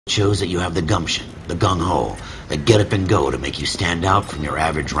Shows that you have the gumption, the gung-ho, the get up and go to make you stand out from your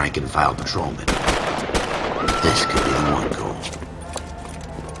average rank-and-file patrolman. This could be the one, Cole.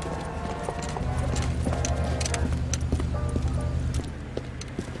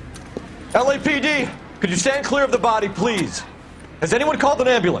 LAPD, could you stand clear of the body, please? Has anyone called an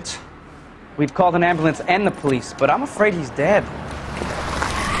ambulance? We've called an ambulance and the police, but I'm afraid he's dead.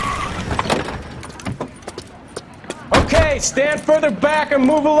 Okay, stand further back and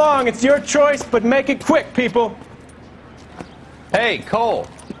move along. It's your choice, but make it quick, people. Hey, Cole.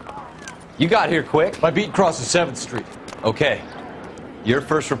 You got here quick. My beat crosses 7th Street. Okay. You're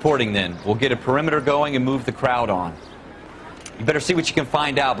first reporting then. We'll get a perimeter going and move the crowd on. You better see what you can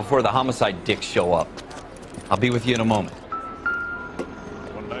find out before the homicide dicks show up. I'll be with you in a moment.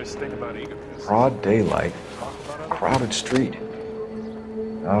 One nice thing about Eagle. Broad daylight, crowded street.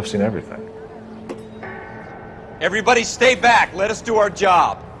 Now I've seen everything. Everybody stay back. Let us do our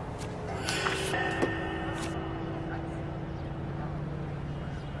job.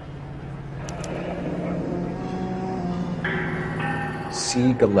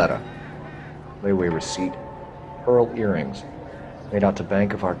 C. Galetta. Layaway receipt. Pearl earrings. Made out to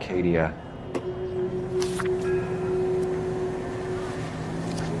Bank of Arcadia.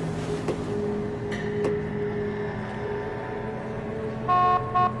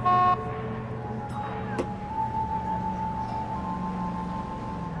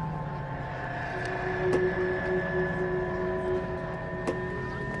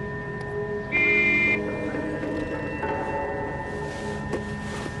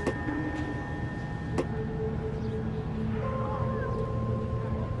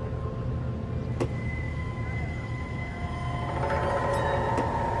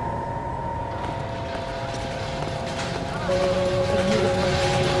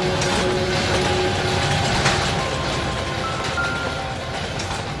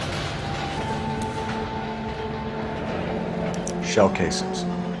 Shell cases.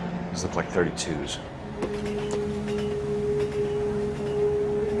 These look like 32s.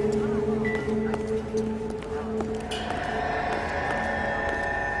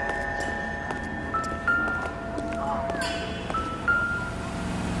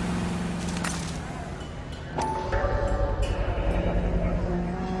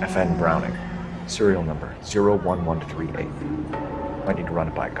 FN Browning. Serial number 01138. Might need to run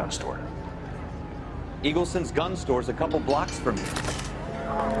it by a gun store. Eagleson's gun store's a couple blocks from you.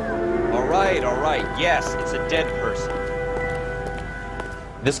 All right. Yes, it's a dead person.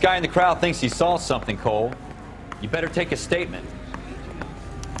 This guy in the crowd thinks he saw something, Cole. You better take a statement.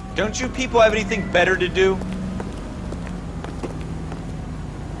 Don't you people have anything better to do?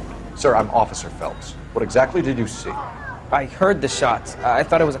 Sir, I'm Officer Phelps. What exactly did you see? I heard the shots. I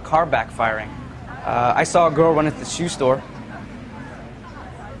thought it was a car backfiring. I saw a girl run into the shoe store.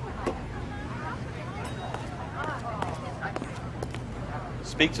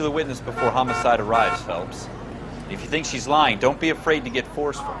 Speak to the witness before homicide arrives, Phelps. If you think she's lying, don't be afraid to get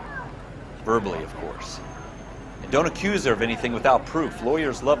forceful. Verbally, of course. And don't accuse her of anything without proof.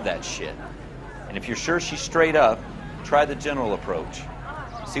 Lawyers love that shit. And if you're sure she's straight up, try the general approach.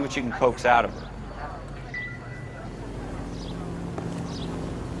 See what you can coax out of her.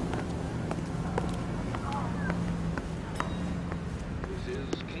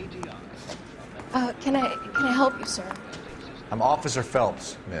 Can I help you, sir? I'm Officer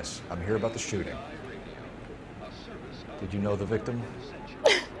Phelps, miss. I'm here about the shooting. Did you know the victim?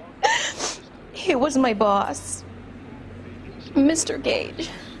 He was my boss, Mr. Gage.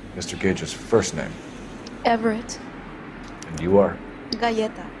 Mr. Gage's first name. Everett. And you are?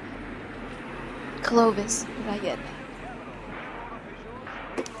 Galleta. Clovis Galleta.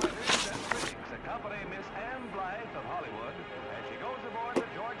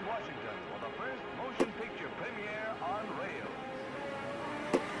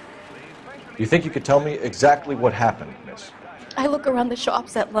 You think you could tell me exactly what happened, miss? I look around the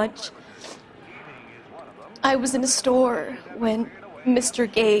shops at lunch. I was in a store when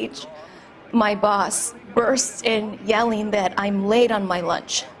Mr. Gage, my boss, bursts in yelling that I'm late on my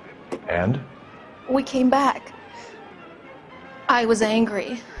lunch. And? We came back. I was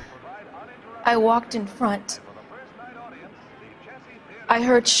angry. I walked in front. I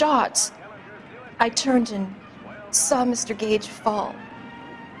heard shots. I turned and saw Mr. Gage fall.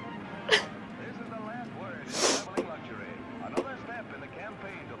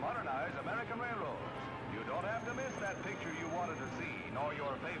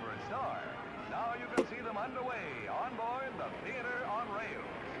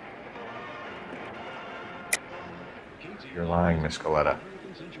 You're lying, Miss Galetta.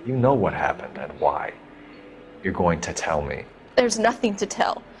 You know what happened and why. You're going to tell me. There's nothing to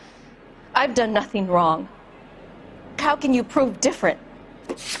tell. I've done nothing wrong. How can you prove different?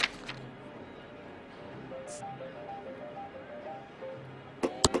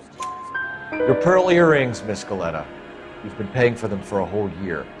 Your pearl earrings, Miss Galetta. You've been paying for them for a whole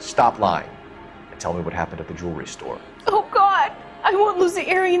year. Stop lying and tell me what happened at the jewelry store. Oh, God! I won't lose the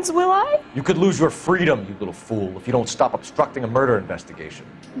earrings, will I? You could lose your freedom, you little fool, if you don't stop obstructing a murder investigation.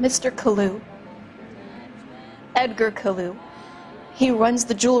 Mr. Kalu. Edgar Kalu. He runs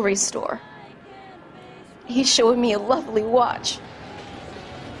the jewelry store. He's showing me a lovely watch.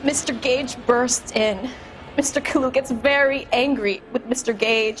 Mr. Gage bursts in. Mr. Kalu gets very angry with Mr.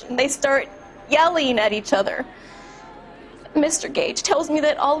 Gage, and they start yelling at each other. Mr. Gage tells me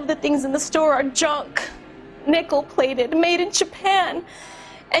that all of the things in the store are junk, nickel-plated, made in Japan,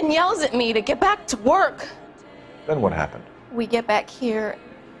 and yells at me to get back to work. Then what happened? We get back here,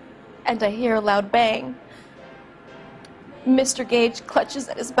 and I hear a loud bang. Mr. Gage clutches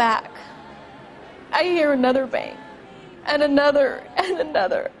at his back. I hear another bang, and another, and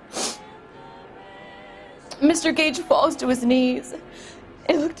another. Mr. Gage falls to his knees.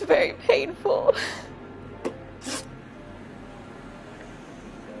 It looked very painful.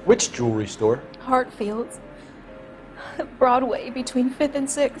 Which jewelry store? Hartfield's. Broadway, between 5th and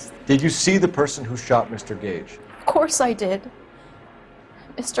 6th. Did you see the person who shot Mr. Gage? Of course I did.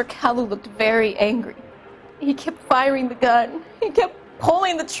 Mr. Kalu looked very angry. He kept firing the gun. He kept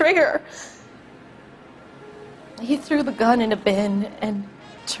pulling the trigger. He threw the gun in a bin and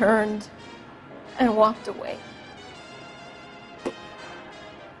turned and walked away.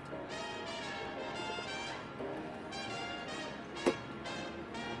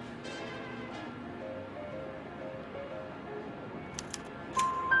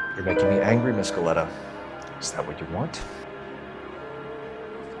 You're making me angry, Miss Galetta. Is that what you want?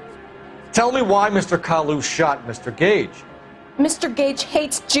 Tell me why Mr. Kalu shot Mr. Gage. Mr. Gage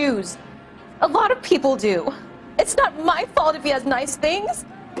hates Jews. A lot of people do. It's not my fault if he has nice things.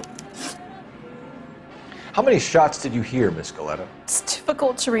 How many shots did you hear, Miss Galetta? It's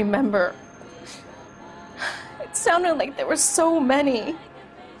difficult to remember. It sounded like there were so many,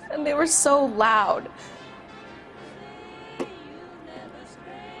 and they were so loud.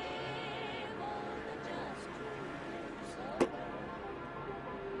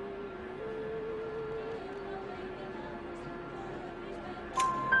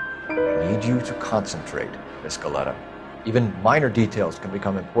 I need you to concentrate, Miss Galetta. Even minor details can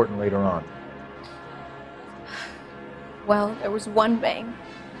become important later on. Well, there was one bang,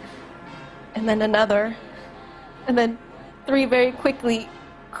 and then another, and then 3 very quickly,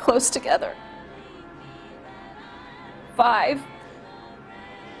 close together. 5.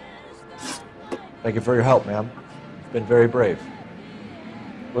 Thank you for your help, ma'am. You've been very brave.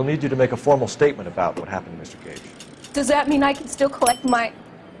 We'll need you to make a formal statement about what happened to Mr. Gage. Does that mean I can still collect my...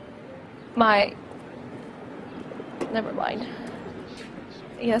 Never mind.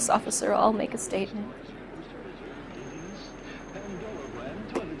 Yes, officer, I'll make a statement.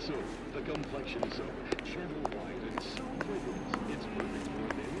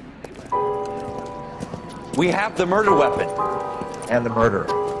 We have the murder weapon. And the murderer.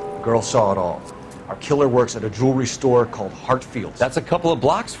 The girl saw it all. Our killer works at a jewelry store called Hartfield's. That's a couple of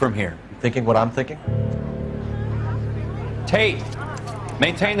blocks from here. You thinking what I'm thinking? Tate,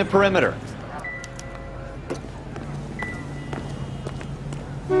 maintain the perimeter.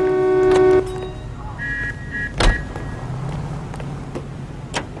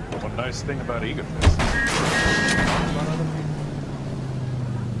 One nice thing about egofists.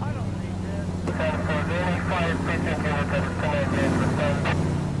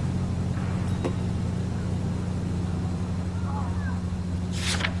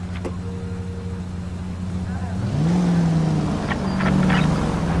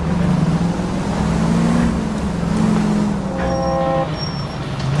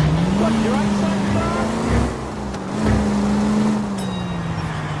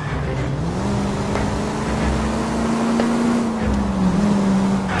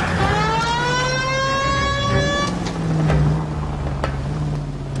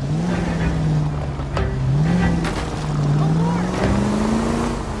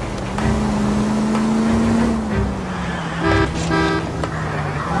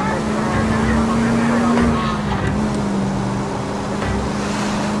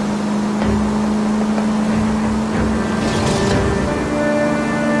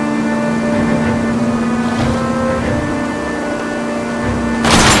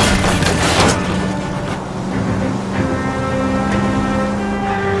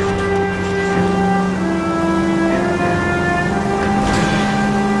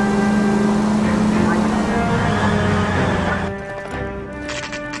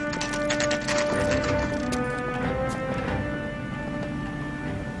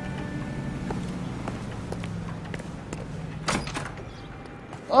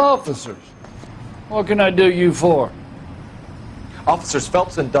 Officers, what can I do you for? Officers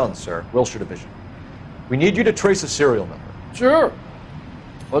Phelps and Dunn, sir, Wilshire Division. We need you to trace a serial number. Sure.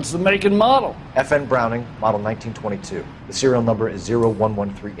 What's the make and model? FN Browning, model 1922. The serial number is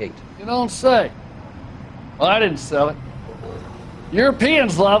 01138. You don't say. Well, I didn't sell it.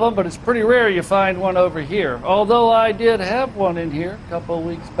 Europeans love them, but it's pretty rare you find one over here. Although I did have one in here a couple of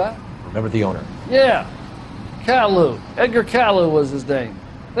weeks back. Remember the owner? Yeah. Kalu. Edgar Kalu was his name.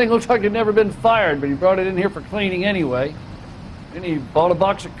 Thing looked like he'd never been fired, but he brought it in here for cleaning anyway. Then he bought a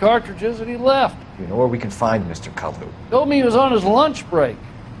box of cartridges and he left. Do you know where we can find Mr. Kalu? Told me he was on his lunch break.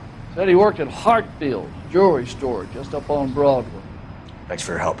 Said he worked at Hartfield jewelry store just up on Broadway. Thanks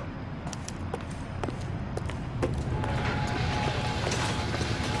for your help.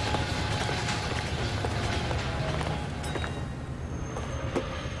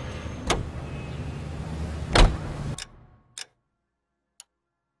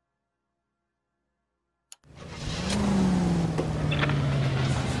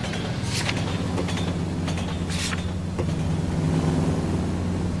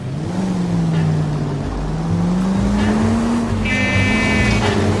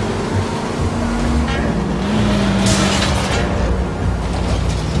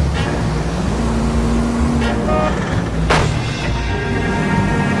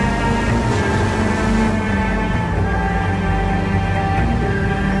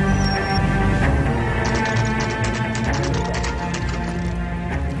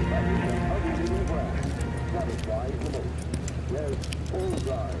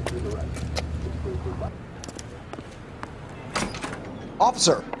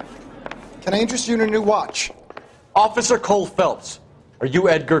 Officer, can I interest you in a new watch? Officer Cole Phelps, are you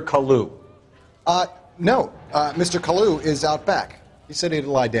Edgar Kalu? No. Mr. Kalu is out back. He said he'd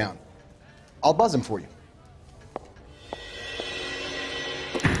lie down. I'll buzz him for you.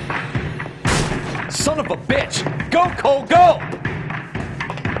 Son of a bitch! Go, Cole, go!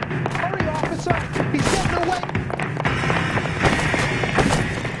 Hurry, officer! He's getting away!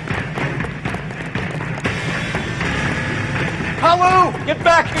 Kalu, get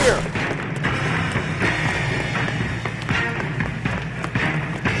back here!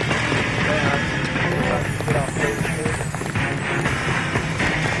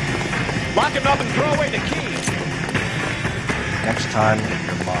 Lock him up and throw away the key! Next time,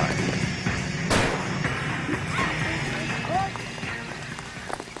 you're mine.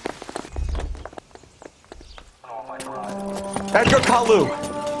 Edgar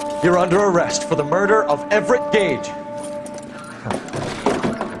Kalu, you're under arrest for the murder of Everett Gage.